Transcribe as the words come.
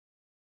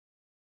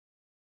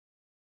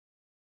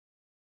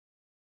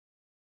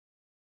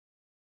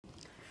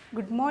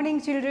Good morning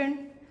children.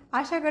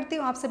 आशा करती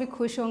हूँ आप सभी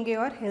खुश होंगे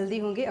और हेल्दी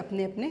होंगे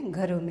अपने अपने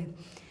घरों में।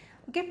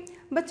 ओके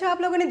बच्चों,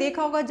 आप लोगों ने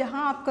देखा होगा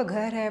जहाँ आपका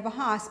घर है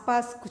वहाँ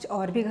आसपास कुछ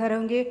और भी घर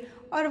होंगे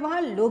और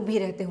वहाँ लोग भी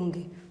रहते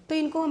होंगे, तो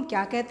इनको हम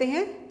क्या कहते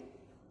हैं?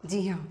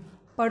 जी हाँ,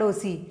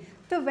 पड़ोसी।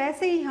 तो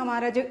वैसे ही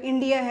हमारा जो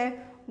इंडिया है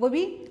वो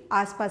भी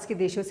आसपास के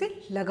देशों से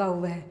लगा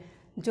हुआ है।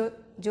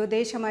 जो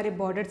देश हमारे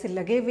बॉर्डर से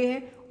लगे हुए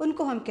हैं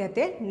उनको हम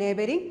कहते हैं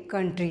नेबरिंग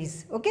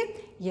कंट्रीज़। ओके,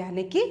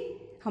 यानी कि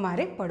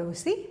हमारे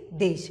पड़ोसी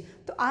देश।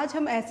 तो आज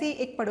हम ऐसे ही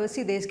एक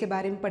पड़ोसी देश के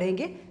बारे में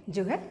पढ़ेंगे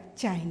जो है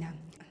China.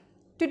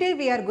 Today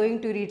we are going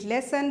to read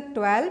lesson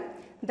 12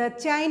 the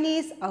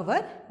Chinese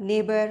our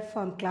neighbour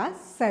from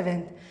class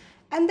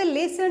 7th and the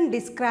lesson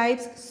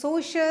describes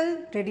social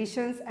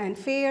traditions and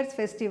fairs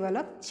festival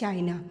of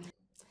China.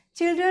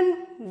 Children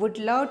would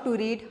love to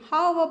read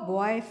how a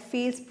boy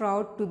feels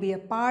proud to be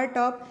a part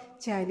of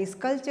Chinese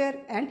culture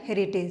and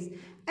heritage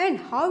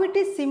and how it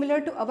is similar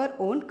to our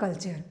own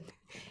culture.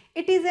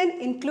 It is an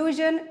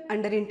inclusion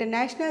under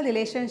international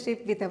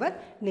relationship with our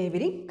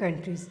neighboring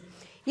countries.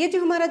 ये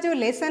जो हमारा जो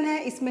lesson है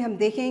इसमें हम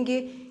देखेंगे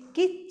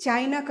कि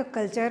China का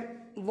कल्चर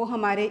वो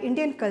हमारे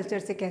इंडियन कल्चर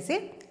से कैसे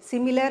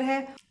सिमिलर है।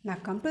 Now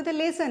come to the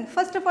lesson.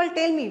 First of all,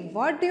 tell me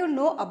what do you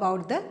know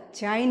about the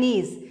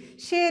Chinese?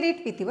 Share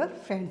it with your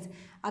friends.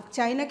 आप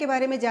चाइना के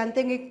बारे में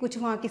जानते हैं कुछ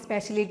वहाँ की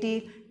स्पेशलिटी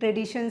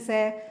ट्रेडिशंस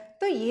है,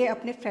 तो ये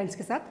अपने फ्रेंड्स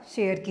के साथ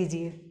शेयर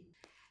कीजिए।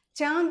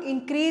 Chang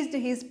increased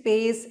his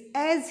pace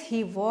as he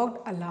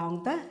walked along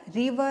the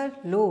river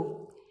Lo.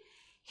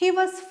 He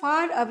was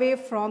far away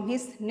from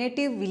his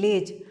native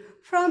village.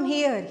 From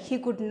here, he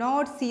could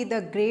not see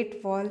the Great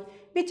Wall,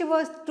 which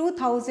was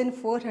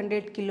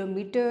 2,400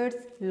 kilometers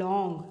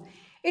long.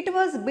 It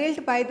was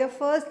built by the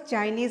first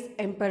Chinese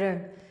emperor,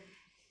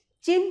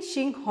 Qin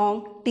Shi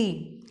Huang Ti.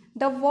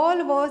 The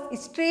wall was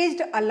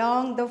stretched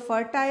along the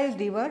fertile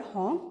river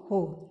Hong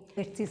Ho.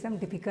 Let's see some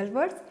difficult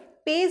words.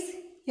 Pace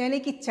यानी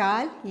कि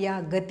चाल या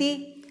गति,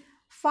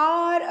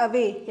 far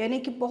away यानी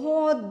कि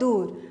बहुत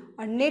दूर,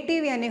 और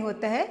नेटिव यानी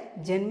होता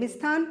है जन्म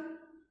स्थान,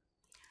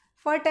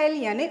 फर्टाइल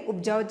यानी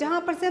उपजाऊ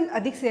जहाँ पर से हम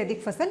अधिक से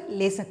अधिक फसल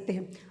ले सकते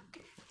हैं।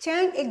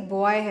 चैंग एक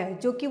बॉय है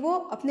जो कि वो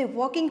अपने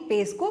वॉकिंग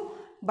पेस को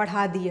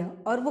बढ़ा दिया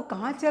और वो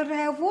कहाँ चल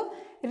रहा है? वो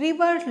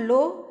रिवर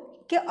लो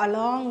के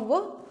अलॉन्ग वो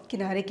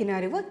किनारे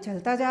किनारे वो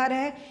चलता जा रहा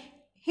है।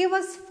 He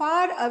was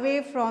far away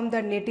from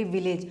the native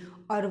village,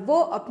 और वो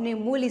अपने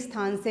मूल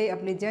स्थान से,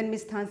 अपने जन्म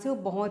स्थान से वो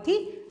बहुत ही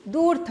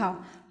दूर था।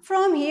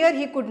 From here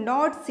he could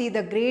not see the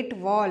great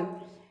wall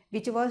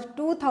which was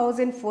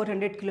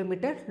 2,400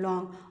 kilometre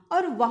long,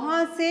 और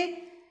वहाँ से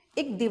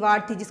एक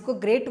दीवार थी जिसको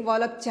ग्रेट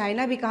वॉल ऑफ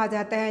चाइना भी कहा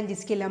जाता है,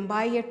 जिसकी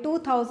लंबाई है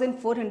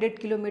 2,400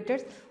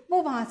 किलोमीटर्स,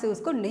 वो वहाँ से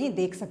उसको नहीं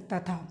देख सकता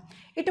था।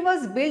 It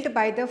was built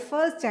by the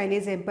first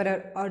Chinese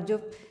emperor, और जो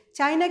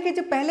चाइना के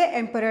जो पहले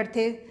एम्परर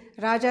थे,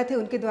 राजा थे,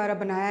 उनके द्वारा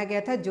बनाया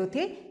गया था, जो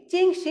थे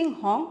चिंग शिंग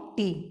Hong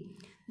T.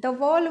 The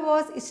wall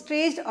was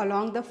stretched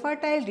along the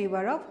fertile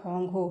river of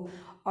Hong हो,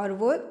 और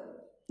वो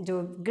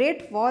जो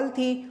ग्रेट वॉल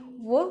थी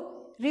वो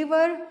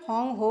रिवर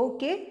होंग हो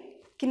के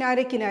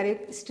किनारे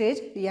किनारे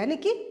स्ट्रेच यानी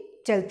कि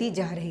चलती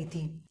जा रही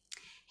थी।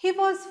 He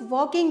was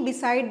walking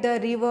beside the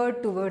river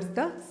towards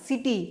the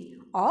city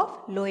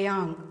of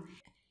लोयांग।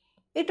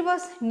 It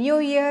was New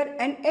Year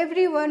and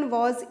everyone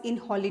was in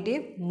holiday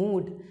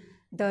mood.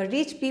 The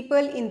rich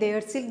people in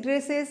their silk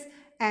dresses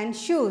and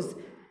shoes,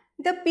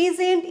 the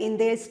peasant in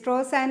their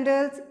straw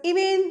sandals,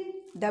 even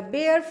the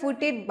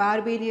barefooted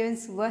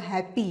barbarians were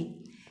happy.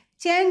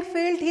 Chang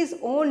felt his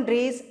own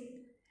dress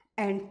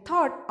and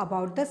thought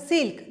about the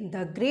silk,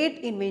 the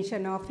great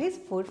invention of his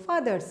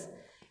forefathers.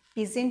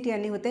 Peasant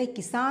यानी होता है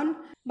किसान,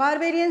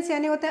 barbarians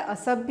यानी होता है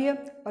असभ्य,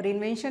 और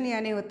invention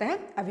यानी होता है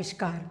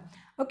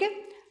आविष्कार। ओके,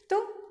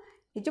 तो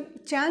ये जो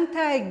चैंग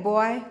था एक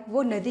बॉय,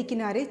 वो नदी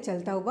किनारे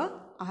चलता हुआ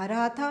आ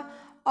रहा था,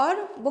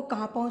 और वो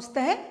कहाँ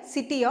पहुँचता है?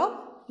 City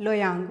of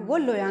लोयांग। वो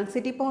लोयांग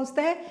सिटी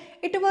पहुँचता है।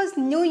 It was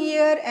new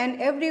year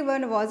and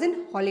everyone was in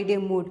holiday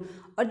mood,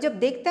 और जब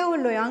देखता है वो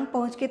लोयांग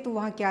पहुँच के, तो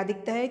वहाँ क्या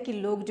दिखता है कि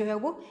लोग जो है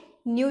वो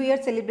न्यू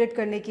ईयर सेलिब्रेट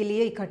करने के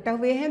लिए इकट्ठा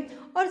हुए हैं,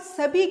 और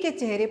सभी के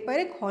चेहरे पर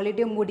एक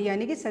हॉलीडे मूड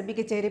यानी कि सभी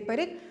के चेहरे पर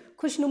एक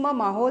खुशनुमा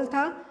माहौल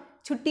था,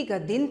 छुट्टी का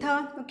दिन था।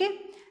 Okay,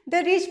 the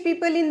rich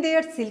people in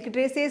their silk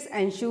dresses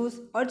and shoes,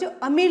 और जो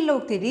अमीर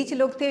लोग थे, रिच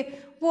लोग थे,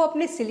 वो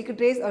अपने सिल्क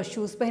ड्रेस और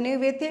शूज़ पहने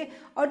हुए थे,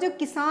 और जो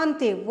किसान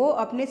थे वो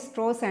अपने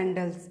स्ट्रॉ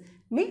सैंडल्स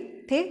में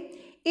थे।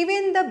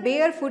 Even the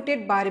bare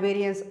footed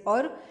barbarians,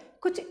 और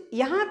कुछ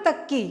यहाँ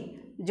तक कि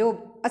जो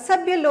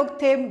असभ्य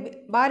लोग थे,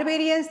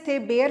 बारबेरियंस थे,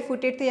 बेयर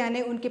फुटेड थे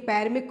यानी उनके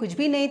पैर में कुछ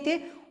भी नहीं थे,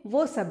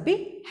 वो सब भी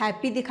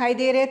हैप्पी दिखाई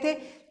दे रहे थे।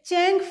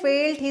 Chang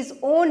felt his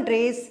own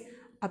dress.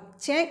 अब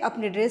चैंग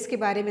अपने ड्रेस के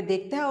बारे में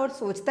देखता है और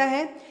सोचता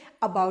है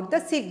अबाउट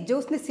द सिल्क, जो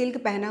उसने सिल्क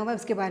पहना हुआ है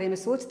उसके बारे में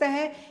सोचता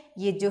है।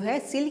 ये जो है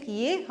सिल्क,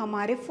 ये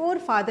हमारे फोर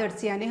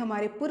फादर्स यानी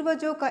हमारे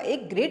पूर्वजों का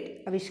एक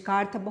ग्रेट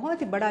आविष्कार था,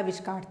 बहुत ही बड़ा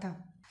आविष्कार था।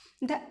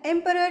 The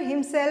emperor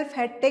himself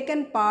had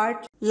taken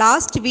part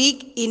last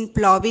week in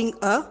प्लॉविंग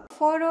a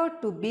फurrow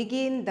to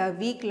begin the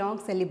week-long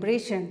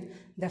celebration,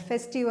 the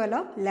festival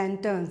of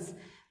lanterns.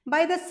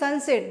 By the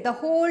sunset, the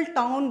whole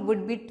town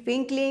would be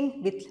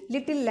twinkling with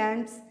little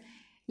lamps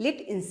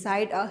lit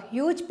inside a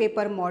huge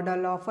paper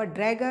model of a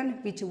dragon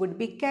which would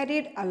be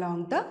carried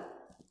along the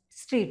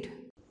street.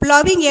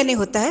 प्लॉविंग यानी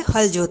होता है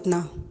हल जोतना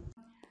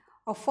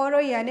और furrow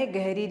यानी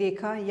गहरी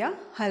रेखा या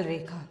हल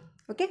रेखा।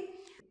 ओके,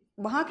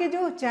 वहाँ के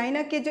जो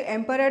चाइना के जो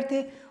एम्परर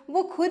थे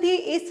वो खुद ही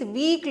इस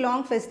वीक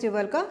लॉन्ग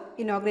फेस्टिवल का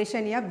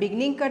इनॉग्रेशन या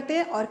बिगनिंग करते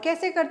हैं। और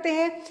कैसे करते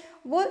हैं?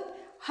 वो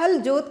हल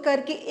जोत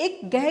करके एक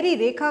गहरी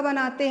रेखा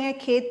बनाते हैं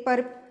खेत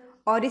पर,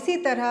 और इसी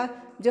तरह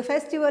जो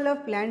फेस्टिवल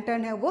ऑफ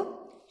लैंटर्न है वो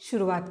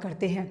शुरुआत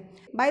करते हैं।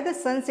 बाय द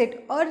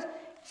सनसेट, और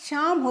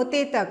शाम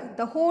होते तक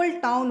the whole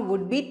town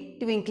would be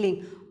twinkling,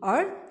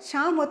 और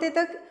शाम होते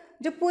तक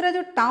जो पूरा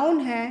जो टाउन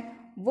है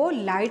वो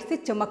लाइट से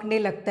चमकने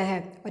लगता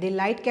है। और ये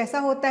लाइट कैसा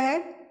होता है?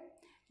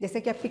 जैसे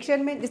कि आप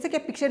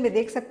पिक्चर में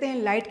देख सकते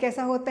हैं लाइट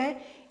कैसा होता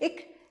है।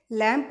 एक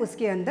लैंप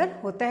उसके अंदर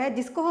होता है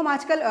जिसको हम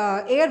आजकल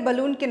एयर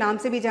बलून के नाम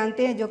से भी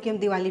जानते हैं, जो कि हम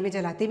दिवाली में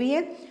जलाते भी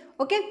हैं।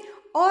 ओके,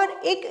 और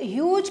एक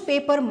huge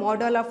paper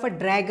model of a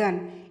dragon,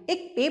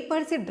 एक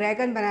पेपर से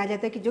ड्रैगन बनाया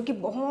जाता है कि जो कि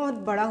बहुत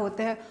बड़ा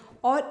होता है,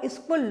 और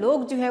इसको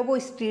लोग जो है वो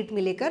स्ट्रीट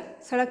में लेकर,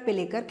 सड़क पे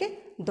लेकर के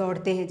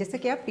दौड़ते हैं, जैसे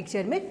कि आप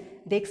पिक्चर में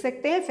देख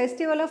सकते हैं।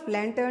 Festival of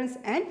lanterns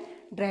and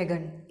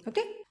dragon.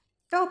 Okay,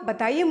 तो आप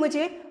बताइए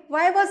मुझे,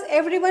 why was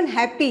every one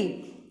happy?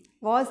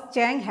 Was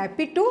Chang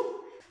happy to?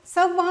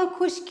 सब वहाँ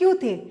खुश क्यों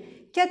थे?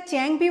 क्या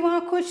चैंग भी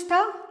वहाँ खुश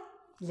था?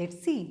 Let's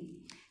see.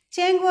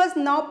 Chang was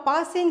now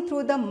passing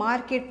through the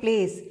market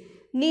place.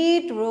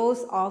 Neat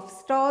rows of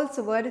stalls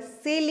were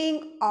selling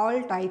all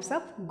types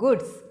of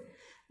goods.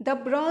 The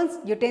bronze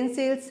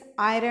utensils,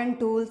 iron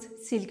tools,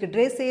 silk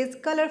dresses,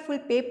 colorful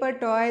paper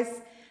toys,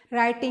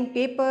 writing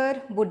paper,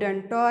 wooden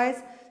toys,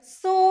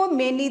 so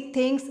many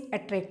things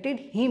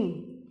attracted him.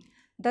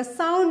 The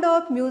sound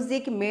of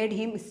music made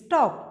him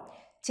stop.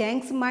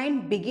 Chang's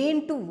mind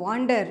began to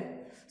wander.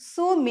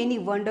 So many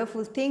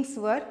wonderful things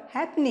were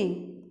happening.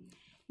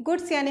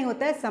 Goods यानी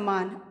होता है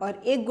सामान,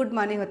 और एक good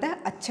माने होता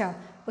है अच्छा।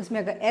 उसमें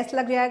अगर एस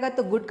लग जाएगा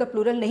तो गुड का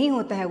प्लूरल नहीं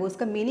होता है, वो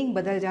उसका मीनिंग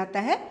बदल जाता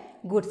है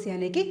गुड्स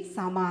यानी कि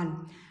सामान।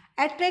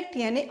 अट्रैक्ट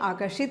यानी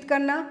आकर्षित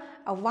करना,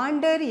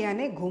 वांडर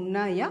यानी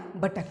घूमना या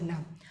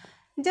भटकना।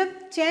 जब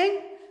चैंग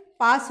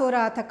पास हो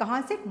रहा था,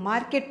 कहाँ से?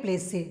 मार्केट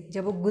प्लेस से।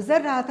 जब वो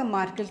गुजर रहा था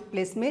मार्केट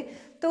प्लेस में,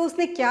 तो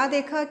उसने क्या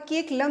देखा कि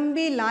एक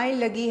लंबी लाइन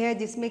लगी है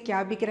जिसमें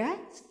क्या बिक रहा है?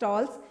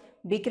 स्टॉल्स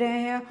बिक रहे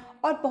हैं,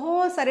 और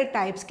बहुत सारे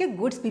टाइप्स के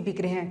गुड्स भी बिक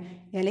रहे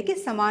हैं, यानी कि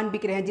सामान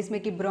बिक रहे हैं, जिसमें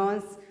कि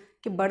ब्रॉन्ज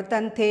के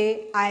बर्तन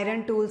थे,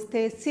 आयरन टूल्स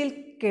थे, सिल्क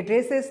के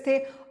ड्रेसेस थे,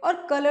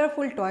 और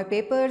कलरफुल टॉय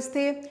पेपर्स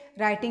थे,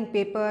 writing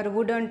paper,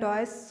 wooden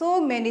toy, so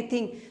many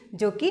thing,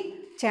 जो कि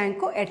चैंग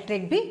को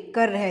अट्रैक्ट भी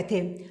कर रहे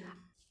थे।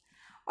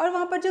 और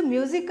वहाँ पर जो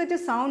म्यूज़िक का जो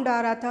साउंड आ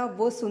रहा था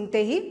वो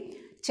सुनते ही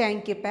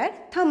चैंग के पैर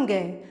थम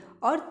गए,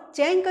 और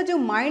चैंग का जो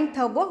माइंड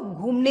था वो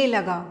घूमने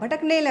लगा,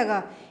 भटकने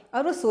लगा,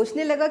 और वो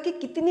सोचने लगा कि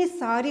कितनी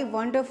सारी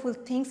वंडरफुल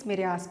थिंग्स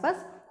मेरे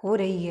आसपास हो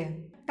रही है।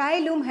 Tie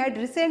loom had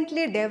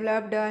recently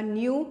developed a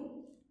new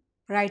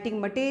writing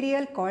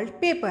material called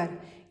paper.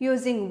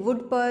 Using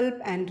wood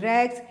pulp and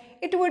rags,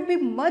 it would be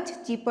much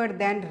cheaper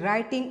than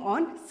writing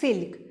on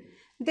silk.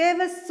 There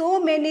were so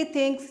many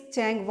things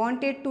Chang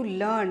wanted to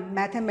learn: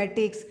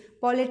 mathematics,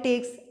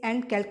 politics,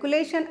 and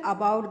calculation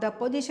about the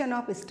position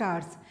of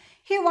stars.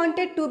 He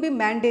wanted to be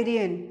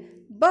Mandarin,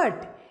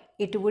 but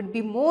it would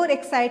be more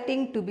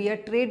exciting to be a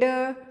trader,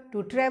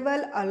 to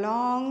travel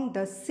along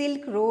the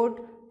Silk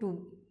Road to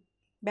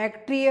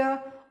Bactria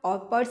or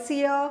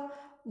Persia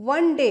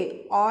one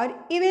day, or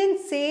even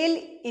sail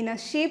in a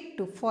ship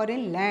to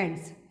foreign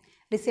lands.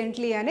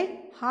 Recently यानी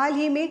हाल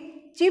ही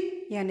में,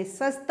 chip यानी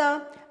सस्ता,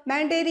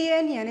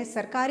 mandarin यानी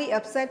सरकारी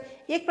अफसर,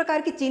 एक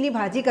प्रकार की चीनी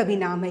भाजी का भी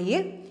नाम है ये,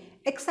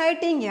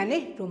 एक्साइटिंग यानी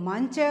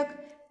रोमांचक,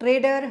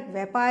 ट्रेडर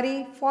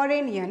व्यापारी,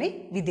 फॉरेन यानी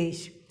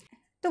विदेश।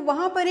 तो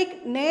वहाँ पर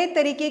एक नए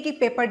तरीके की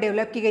पेपर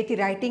डेवलप की गई थी,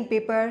 राइटिंग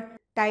पेपर,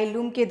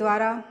 टाइलूम के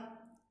द्वारा,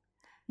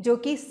 जो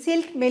कि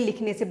सिल्क में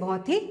लिखने से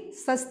बहुत ही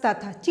सस्ता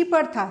था,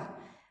 चिपर था।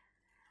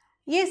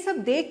 ये सब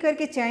देख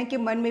करके चैंग के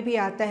मन में भी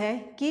आता है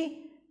कि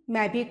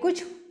मैं भी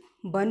कुछ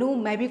बनूं,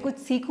 मैं भी कुछ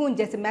सीखूं,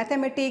 जैसे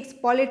मैथमेटिक्स,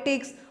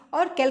 पॉलिटिक्स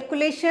और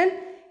कैलकुलेशन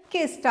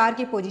के स्टार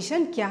की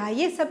पोजीशन क्या है,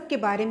 ये सब के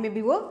बारे में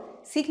भी वो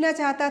सीखना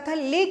चाहता था।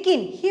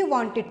 लेकिन he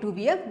wanted to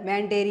be a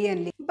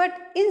mandarin,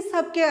 but in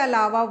सब के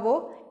अलावा वो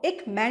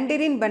एक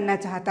मैंडेरिन बनना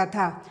चाहता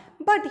था।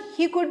 But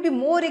he could be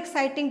more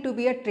exciting to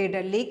be a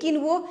trader, लेकिन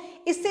वो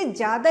इससे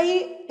ज़्यादा ही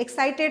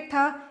एक्साइटेड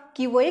था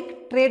कि वो एक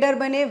ट्रेडर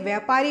बने,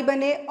 व्यापारी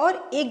बने,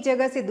 और एक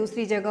जगह से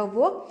दूसरी जगह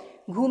वो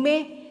घूमे।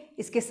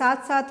 इसके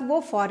साथ साथ वो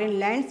फॉरेन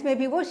लैंड्स में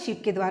भी वो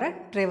शिप के द्वारा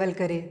ट्रेवल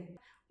करे।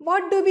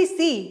 What do we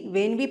C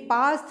when we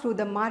pass through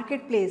the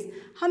market place?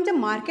 हम जब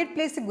मार्केट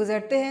प्लेस से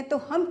गुजरते हैं तो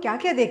हम क्या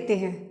क्या देखते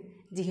हैं?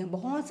 जी हाँ,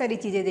 बहुत सारी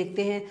चीज़ें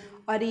देखते हैं,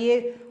 और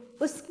ये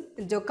उस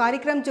जो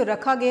कार्यक्रम जो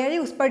रखा गया है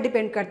उस पर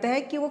डिपेंड करता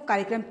है कि वो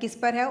कार्यक्रम किस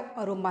पर है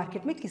और वो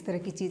मार्केट में किस तरह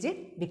की चीज़ें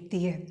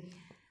बिकती है।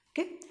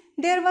 Okay,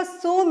 there were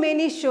so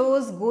many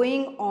shows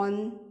going on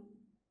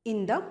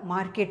in the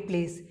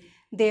marketplace.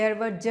 There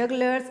were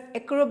jugglers,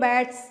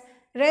 acrobats,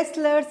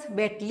 Wrestlers,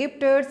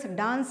 weightlifters,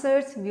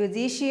 dancers,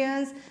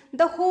 musicians,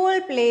 the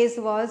whole place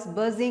was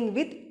buzzing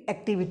with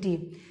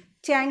activity.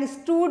 Chang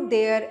stood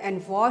there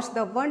and watched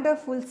the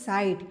wonderful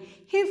sight.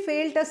 He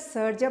felt a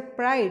surge of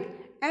pride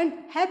and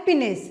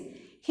happiness.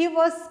 He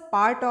was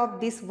part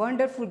of this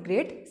wonderful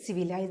great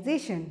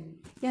civilization.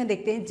 यहाँ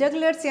देखते हैं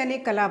jugglers यानी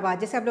कलाबाज।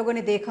 जैसे आप लोगों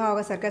ने देखा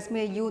होगा सर्कस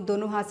में यूँ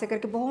दोनों हाथ से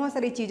करके बहुत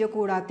सारी चीज़ों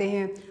को उड़ाते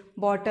हैं,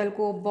 बॉटल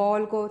को,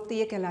 बॉल को, तो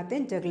ये कहलाते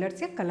हैं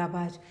जगलर्स या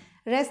कलाबाज।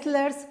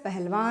 रेसलर्स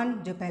पहलवान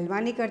जो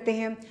पहलवानी करते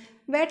हैं,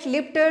 वेट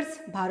लिफ्टर्स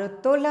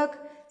भारोत्तोलक,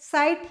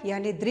 साइट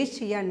यानी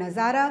दृश्य या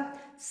नज़ारा,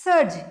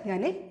 सर्ज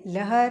यानी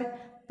लहर,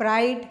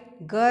 प्राइड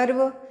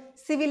गर्व,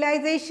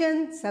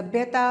 सिविलाइजेशन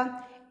सभ्यता,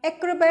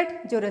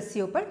 एक्रोबैट जो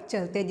रस्सियों पर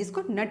चलते हैं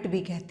जिसको नट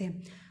भी कहते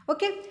हैं।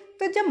 ओके,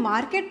 तो जब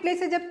मार्केट प्लेस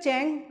से जब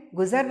चैंग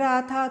गुजर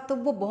रहा था तो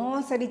वो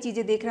बहुत सारी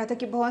चीज़ें देख रहा था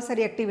कि बहुत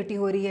सारी एक्टिविटी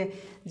हो रही है,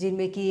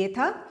 जिनमें कि ये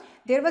था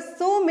there was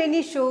so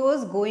many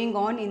shows going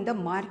on in the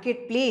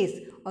market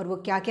place. और वो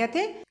क्या क्या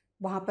थे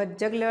वहाँ पर?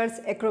 Jugglers,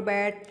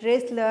 Acrobat,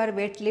 wrestler,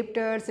 wait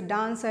lifters,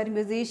 dancer,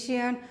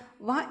 musician,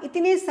 वहाँ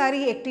इतनी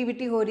सारी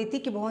एक्टिविटी हो रही थी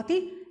कि बहुत ही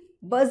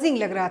बजिंग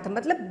लग रहा था,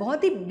 मतलब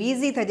बहुत ही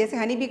बिजी था। जैसे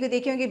हनी बी को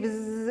देखे होंगे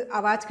बिज़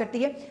आवाज़ करती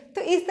है,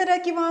 तो इस तरह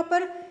की वहाँ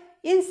पर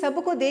इन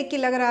सब को देख के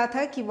लग रहा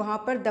था कि वहाँ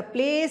पर the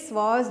place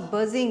was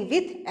buzzing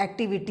with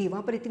activity.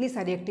 वहाँ पर इतनी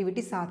सारी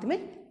एक्टिविटी साथ में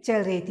चल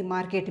रही थी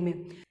मार्केट में।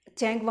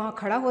 चैंग वहाँ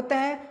खड़ा होता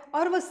है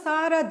और वो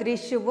सारा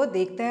दृश्य वो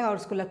देखता है और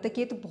उसको लगता है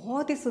कि ये तो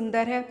बहुत ही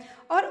सुंदर है,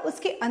 और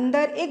उसके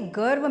अंदर एक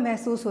गर्व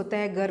महसूस होता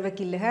है, गर्व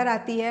की लहर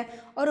आती है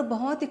और वो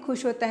बहुत ही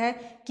खुश होता है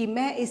कि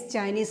मैं इस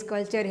चाइनीज़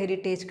कल्चर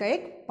हेरिटेज का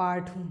एक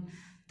पार्ट हूँ।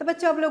 तो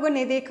बच्चों आप लोगों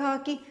ने देखा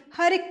कि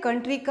हर एक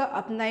कंट्री का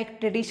अपना एक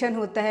ट्रेडिशन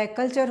होता है,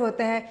 कल्चर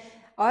होता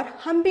है, और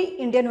हम भी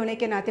इंडियन होने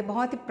के नाते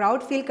बहुत ही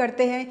प्राउड फील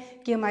करते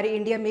हैं कि हमारे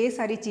इंडिया में ये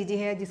सारी चीज़ें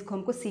हैं जिसको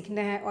हमको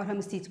सीखना है और हम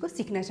इस चीज़ को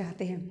सीखना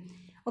चाहते हैं।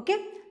 ओके,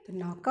 तो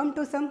now come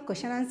to some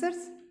question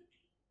answers.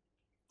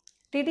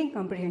 Reading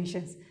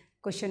comprehensions.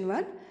 Question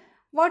 1,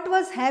 what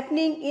was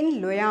happening in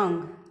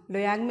लोयांग?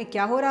 लोयांग में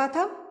क्या हो रहा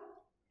था?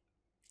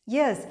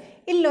 Yes,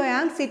 in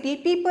लोयांग city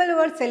people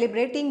were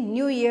celebrating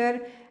new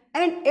year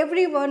and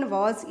everyone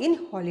was in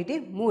holiday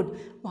mood.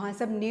 वहाँ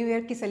सब न्यू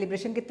ईयर की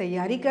सेलिब्रेशन की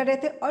तैयारी कर रहे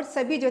थे और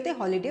सभी जो थे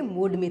हॉलीडे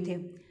मूड में थे।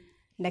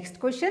 Next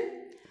question,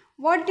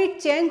 what did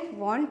Chang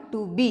want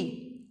to be?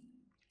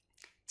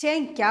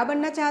 Chang क्या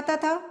बनना चाहता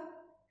था?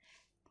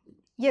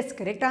 Yes,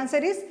 correct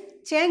answer is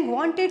Chang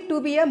wanted to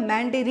be a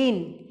Mandarin.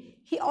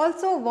 He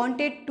also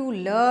wanted to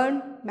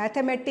learn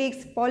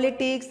mathematics,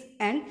 politics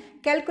and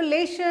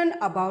calculation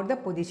about the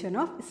position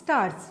of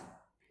stars.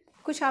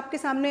 कुछ आपके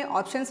सामने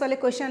options वाले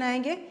question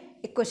आएंगे।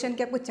 एक क्वेश्चन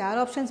के आपको 4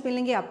 ऑप्शंस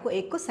मिलेंगे, आपको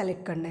एक को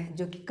सेलेक्ट करना है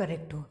जो कि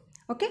करेक्ट हो।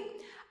 Okay,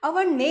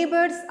 our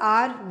neighbours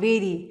are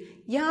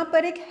very, यहाँ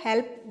पर एक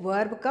हेल्प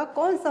वर्ब का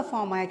कौन सा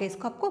फॉर्म आएगा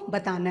इसको आपको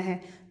बताना है।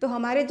 तो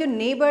हमारे जो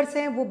नेबर्स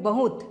हैं वो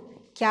बहुत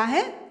क्या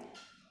है?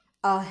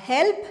 A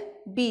help,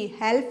 be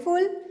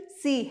helpful,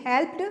 C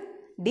helped,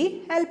 D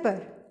helper.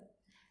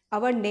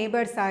 Our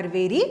neighbours are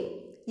very,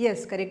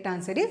 yes correct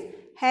answer is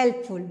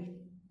helpful.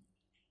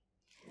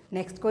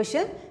 Next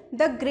question,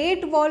 the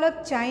Great Wall of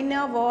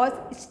China was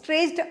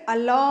stretched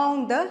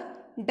along the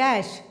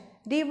dash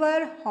river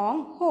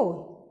Hong Ho।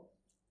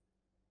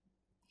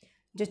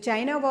 जो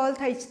China wall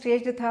था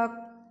stretched था,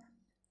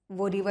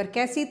 वो river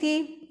कैसी थी?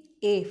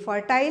 ए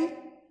fertile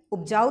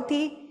उपजाऊ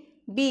थी,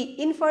 B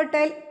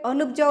infertile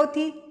अनुपजाऊ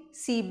थी,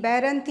 सी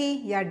बैरन थी,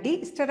 या डी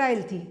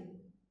स्टेराइल थी।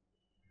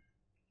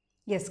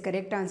 Yes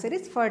correct answer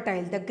is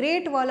fertile. The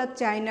great wall of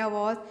China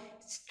was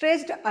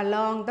stretched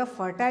along the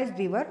fertile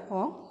river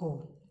Hong हो।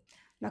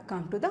 ना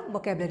come to the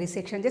vocabulary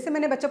section. जैसे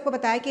मैंने बच्चों को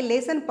बताया कि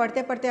लेसन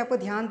पढ़ते पढ़ते आपको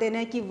ध्यान देना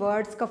है कि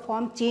वर्ड्स का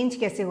फॉर्म चेंज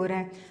कैसे हो रहा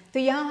है। तो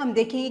यहाँ हम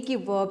देखेंगे कि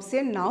वर्ब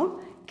से नाउन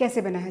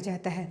कैसे बनाया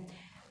जाता है।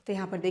 तो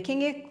यहाँ पर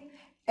देखेंगे,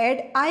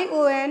 add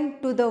ION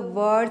to the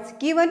words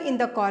given in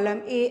the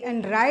column A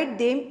and write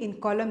them in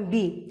column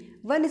B.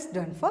 1 is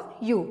done for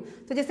you.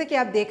 तो जैसे कि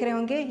आप देख रहे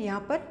होंगे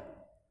यहाँ पर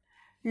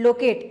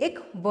लोकेट एक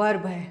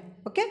वर्ब है।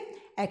 ओके,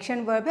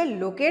 एक्शन वर्ब है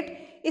लोकेट।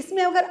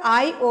 इसमें अगर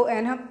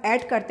ION हम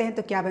ऐड करते हैं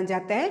तो क्या बन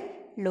जाता है?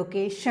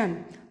 लोकेशन।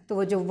 तो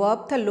वो जो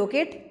वर्ब था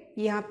लोकेट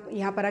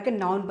यहाँ पर आके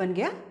नाउन बन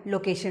गया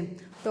लोकेशन।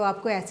 तो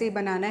आपको ऐसे ही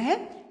बनाना है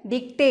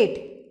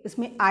डिक्टेट,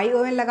 उसमें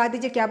ION लगा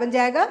दीजिए, क्या बन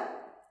जाएगा?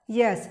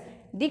 Yes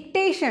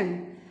dictation.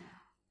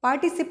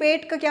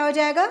 पार्टिसिपेट का क्या हो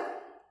जाएगा?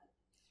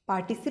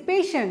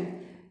 पार्टिसिपेशन।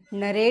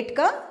 नरेट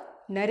का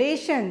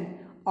नरेशन,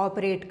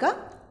 ऑपरेट का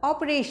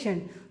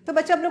ऑपरेशन। तो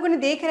बच्चा आप लोगों ने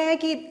देख रहे हैं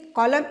कि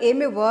कॉलम ए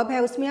में वर्ब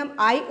है, उसमें हम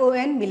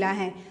ION मिला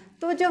है।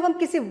 तो जब हम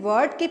किसी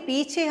वर्ड के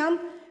पीछे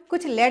हम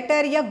कुछ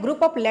लेटर या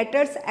ग्रुप ऑफ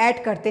लेटर्स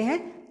ऐड करते हैं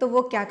तो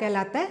वो क्या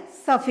कहलाता है?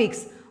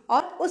 सफिक्स।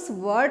 और उस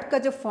वर्ड का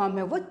जो फॉर्म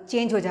है वो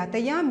चेंज हो जाता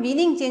है। यहाँ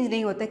मीनिंग चेंज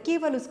नहीं होता,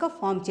 केवल उसका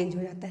फॉर्म चेंज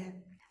हो जाता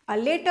है। अ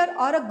लेटर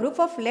और a group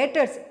of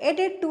letters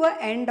added to a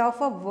end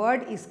of a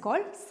word is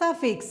called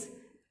suffix.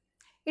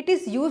 It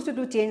is used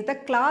to change the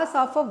class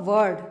of a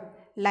word,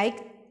 like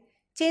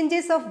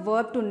changes of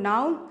verb to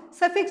noun,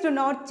 suffix do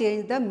not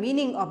change the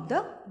meaning of the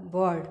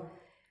word.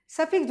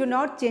 Suffix do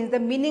not change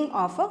the meaning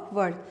of a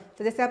word.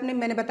 तो जैसे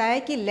मैंने बताया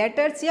कि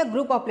letters या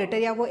group of letter,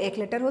 या वो एक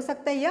letter हो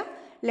सकता है या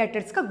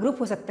लेटर्स का ग्रुप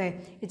हो सकता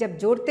है, जब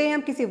जोड़ते हैं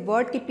हम किसी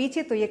वर्ड के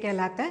पीछे तो ये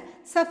कहलाता है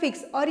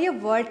सफिक्स। और ये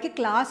वर्ड के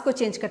क्लास को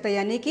चेंज करता है,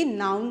 यानी कि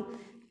नाउन,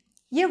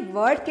 ये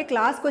वर्ड के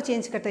क्लास को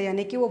चेंज करता है,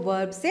 यानी कि वो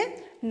वर्ब से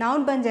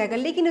नाउन बन जाएगा,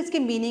 लेकिन उसके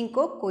मीनिंग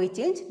को कोई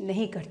चेंज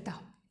नहीं करता।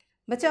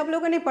 बच्चों, आप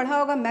लोगों ने पढ़ा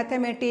होगा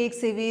मैथमेटिक्स,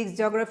 सिविक्स,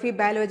 ज्योग्राफी,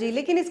 बायोलॉजी,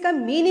 लेकिन इसका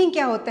मीनिंग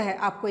क्या होता है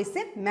आपको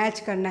इससे मैच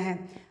करना है।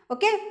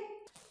 ओके,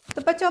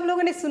 तो बच्चों आप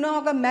लोगों ने सुना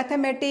होगा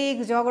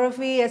mathematics,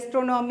 geography,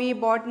 astronomy,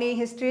 botany,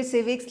 history,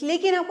 civics,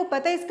 लेकिन आपको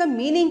पता है इसका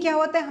मीनिंग क्या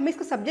होता है? हम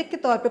इसको सब्जेक्ट के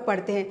तौर पे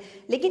पढ़ते हैं,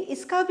 लेकिन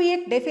इसका भी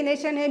एक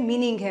डेफिनेशन है,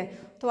 मीनिंग है।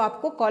 तो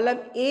आपको कॉलम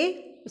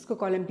ए उसको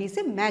कॉलम बी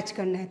से मैच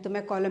करना है। तो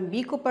मैं कॉलम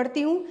बी को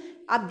पढ़ती हूँ,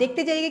 आप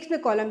देखते जाइएगा कि इसमें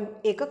कॉलम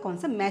ए का कौन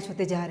सा मैच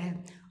होते जा रहा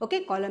है। ओके,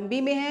 कॉलम बी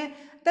में है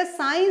the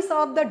science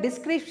of the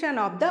description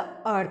of the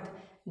earth.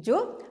 जो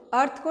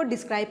अर्थ को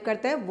डिस्क्राइब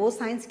करता है वो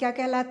साइंस क्या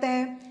कहलाता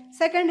है?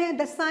 सेकंड है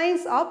द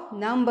साइंस ऑफ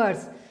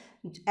नंबर्स,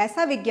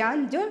 ऐसा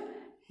विज्ञान जो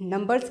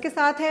नंबर्स के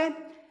साथ है।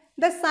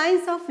 The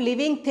science of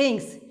living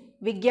things,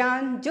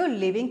 विज्ञान जो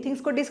लिविंग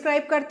थिंग्स को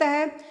डिस्क्राइब करता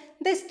है।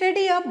 The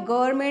study of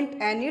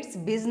government and it's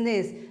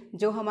business,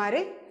 जो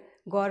हमारे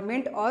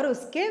गवर्नमेंट और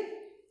उसके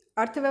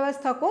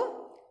अर्थव्यवस्था को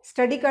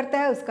स्टडी करता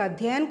है, उसका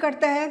अध्ययन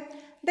करता है।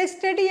 The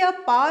study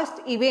of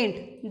past event,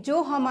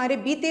 जो हमारे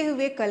बीते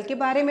हुए कल के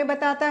बारे में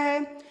बताता है।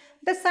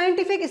 The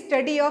scientific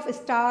study of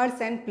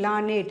stars and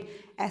planet,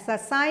 ऐसा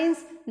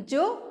साइंस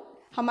जो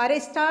हमारे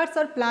स्टार्स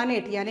और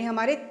प्लानेट यानी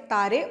हमारे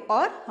तारे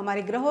और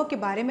हमारे ग्रहों के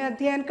बारे में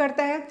अध्ययन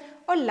करता है।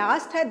 और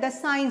लास्ट है द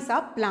साइंस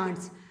ऑफ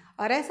प्लांट्स,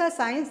 और ऐसा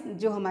साइंस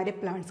जो हमारे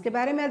प्लांट्स के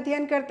बारे में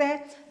अध्ययन करता है।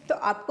 तो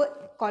आपको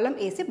कॉलम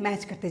ए से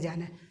मैच करते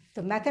जाना है।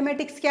 तो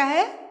मैथमेटिक्स क्या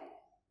है?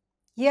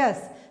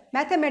 Yes,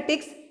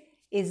 mathematics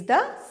is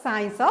the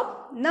science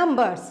of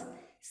numbers.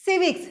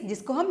 Civics,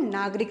 जिसको हम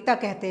नागरिकता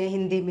कहते हैं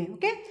हिंदी में।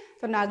 ओके,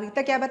 तो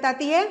नागरिकता क्या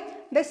बताती है?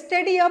 The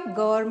study of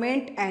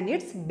government and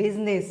it's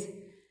business.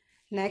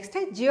 Next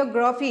है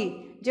जियोग्राफी,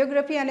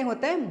 जियोग्राफी यानी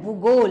होता है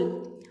भूगोल,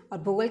 और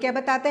भूगोल क्या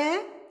बताते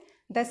हैं?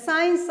 The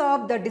science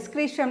of the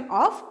description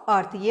of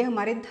earth, ये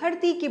हमारे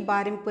धरती के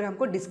बारे में पूरा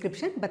हमको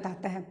डिस्क्रिप्शन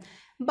बताता है।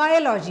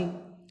 बायोलॉजी,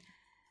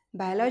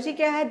 बायोलॉजी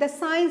क्या है? The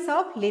science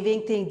of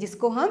living thing,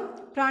 जिसको हम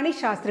प्राणी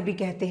शास्त्र भी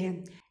कहते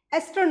हैं।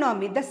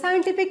 Astronomy, the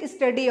scientific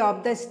study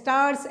of the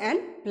stars and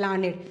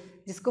planet,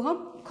 जिसको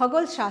हम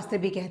खगोल शास्त्र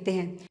भी कहते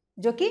हैं,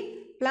 जो कि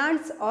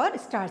प्लांट्स और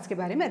स्टार्स के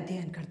बारे में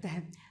अध्ययन करता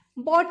है।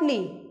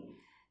 बॉटनी,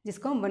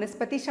 जिसको हम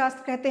वनस्पति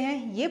शास्त्र कहते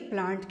हैं, ये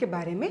प्लांट के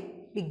बारे में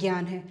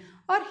विज्ञान है।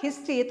 और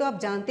हिस्ट्री, ये तो आप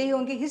जानते ही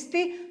होंगे,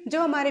 हिस्ट्री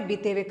जो हमारे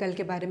बीते हुए कल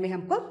के बारे में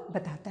हमको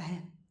बताता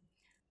है।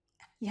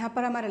 यहाँ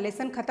पर हमारा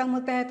लेसन ख़त्म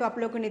होता है। तो आप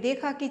लोगों ने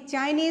देखा कि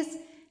चाइनीज़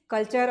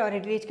कल्चर और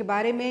हेरिटेज के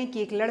बारे में,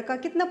 कि एक लड़का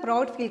कितना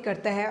प्राउड फील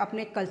करता है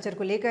अपने कल्चर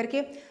को लेकर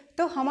के।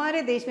 तो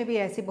हमारे देश में भी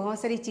ऐसी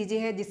बहुत सारी चीज़ें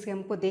हैं जिससे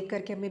हमको देख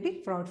करके हमें भी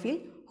प्राउड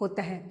फील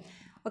होता है।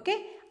 ओके,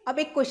 अब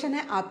एक क्वेश्चन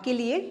है आपके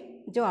लिए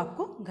जो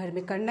आपको घर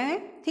में करना है,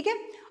 ठीक है।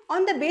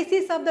 On the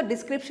basis of the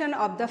description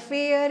of the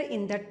fair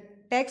in the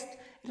text,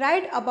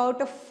 write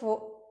about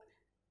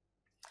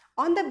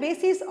on the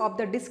basis of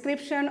the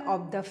description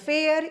of the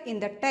fair in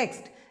the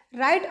text,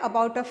 write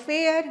about a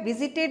fair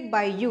visited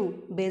by you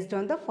based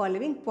on the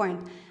following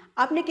point.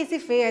 आपने किसी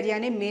fair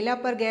यानी मेला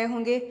पर गए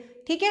होंगे,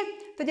 ठीक है।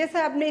 तो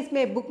जैसा आपने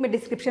इसमें बुक में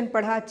डिस्क्रिप्शन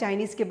पढ़ा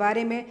चाइनीज़ के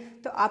बारे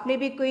में, तो आपने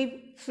भी कोई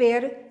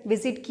फेयर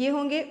विजिट किए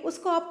होंगे,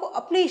 उसको आपको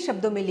अपने ही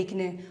शब्दों में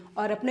लिखना है।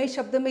 और अपने ही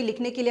शब्दों में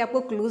लिखने के लिए आपको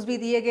क्लूज भी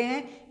दिए गए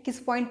हैं। किस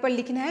पॉइंट पर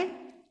लिखना है?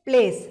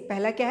 प्लेस।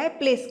 पहला क्या है?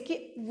 प्लेस,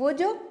 कि वो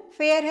जो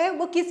फेयर है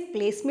वो किस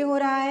प्लेस में हो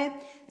रहा है।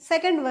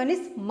 सेकंड वन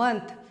इज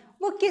मंथ,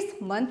 वो किस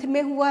मंथ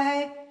में हुआ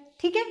है,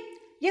 ठीक है।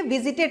 ये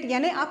विजिटेड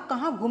यानी आप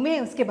कहाँ घूमे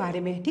हैं उसके बारे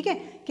में, ठीक है,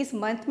 किस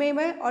मंथ में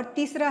है। और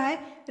तीसरा है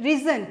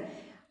रीज़न,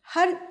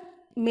 हर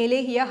मेले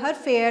या हर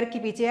फेयर के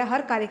पीछे या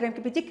हर कार्यक्रम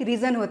के पीछे एक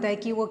रीज़न होता है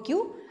कि वो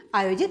क्यों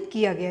आयोजित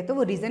किया गया है, तो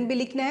वो रीज़न भी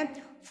लिखना है।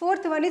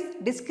 फोर्थ वन इज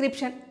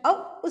डिस्क्रिप्शन,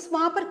 अब उस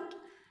वहाँ पर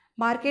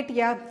मार्केट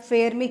या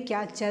फेयर में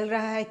क्या चल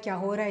रहा है, क्या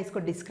हो रहा है, इसको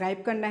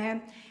डिस्क्राइब करना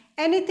है।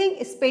 एनीथिंग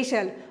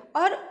स्पेशल,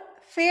 और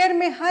फेयर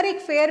में हर एक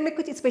फेयर में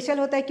कुछ स्पेशल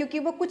होता है क्योंकि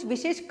वो कुछ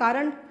विशेष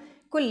कारण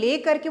को ले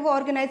करके वो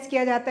ऑर्गेनाइज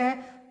किया जाता है,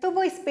 तो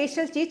वो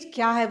स्पेशल चीज़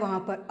क्या है वहाँ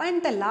पर।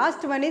 And the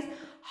last one is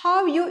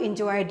how you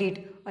enjoyed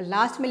it, और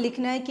लास्ट में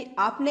लिखना है कि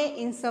आपने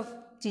इन सब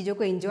चीज़ों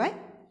को एंजॉय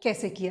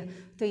कैसे किया।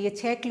 तो ये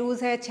 6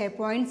 क्लूज़ है, 6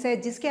 पॉइंट्स है,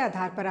 जिसके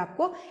आधार पर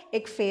आपको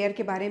एक फेयर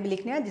के बारे में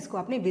लिखना है जिसको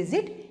आपने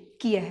विजिट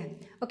किया है।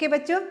 ओके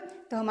बच्चों,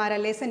 तो हमारा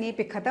लेसन यहीं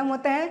पे ख़त्म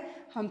होता है।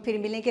 हम फिर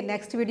मिलेंगे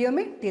नेक्स्ट वीडियो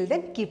में। Till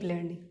then keep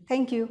learning.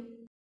 Thank you.